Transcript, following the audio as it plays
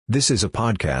This is a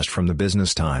podcast from the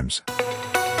Business Times.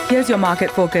 Here's your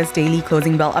market-focused daily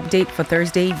closing bell update for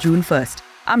Thursday, June 1st.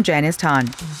 I'm Janice Tan.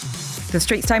 The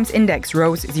Straits Times Index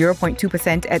rose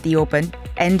 0.2% at the open,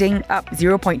 ending up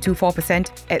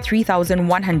 0.24% at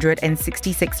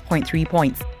 3,166.3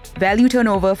 points. Value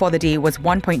turnover for the day was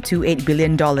 $1.28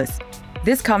 billion.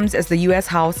 This comes as the US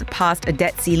House passed a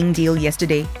debt ceiling deal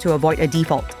yesterday to avoid a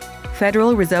default.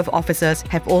 Federal Reserve officers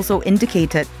have also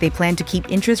indicated they plan to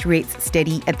keep interest rates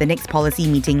steady at the next policy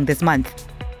meeting this month.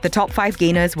 The top 5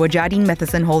 gainers were Jardine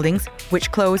Matheson Holdings,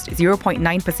 which closed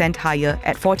 0.9% higher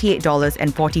at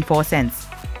 $48.44.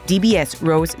 DBS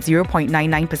rose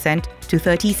 0.99% to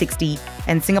 $30.60,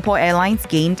 and Singapore Airlines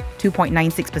gained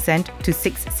 2.96% to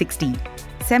 $6.60.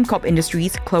 Sembcorp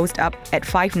Industries closed up at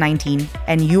 $5.19,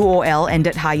 and UOL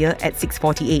ended higher at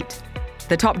 $6.48.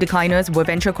 The top decliners were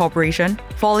Venture Corporation,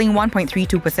 falling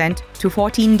 1.32% to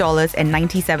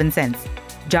 $14.97.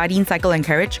 Jardine Cycle &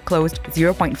 Carriage closed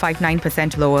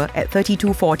 0.59% lower at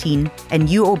 $32.14, and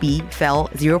UOB fell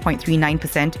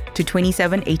 0.39% to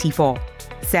 $27.84.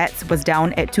 SATS was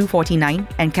down at $2.49,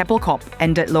 and Keppel Corp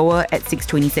ended lower at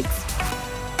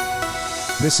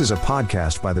 $6.26. This is a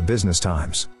podcast by the Business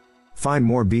Times. Find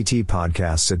more BT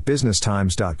podcasts at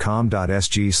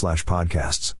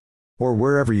businesstimes.com.sg/podcasts. Or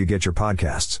wherever you get your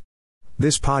podcasts.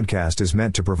 This podcast is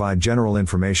meant to provide general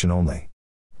information only.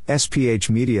 SPH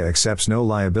Media accepts no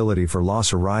liability for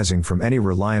loss arising from any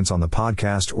reliance on the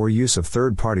podcast or use of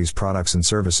third parties' products and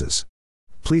services.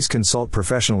 Please consult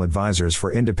professional advisors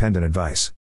for independent advice.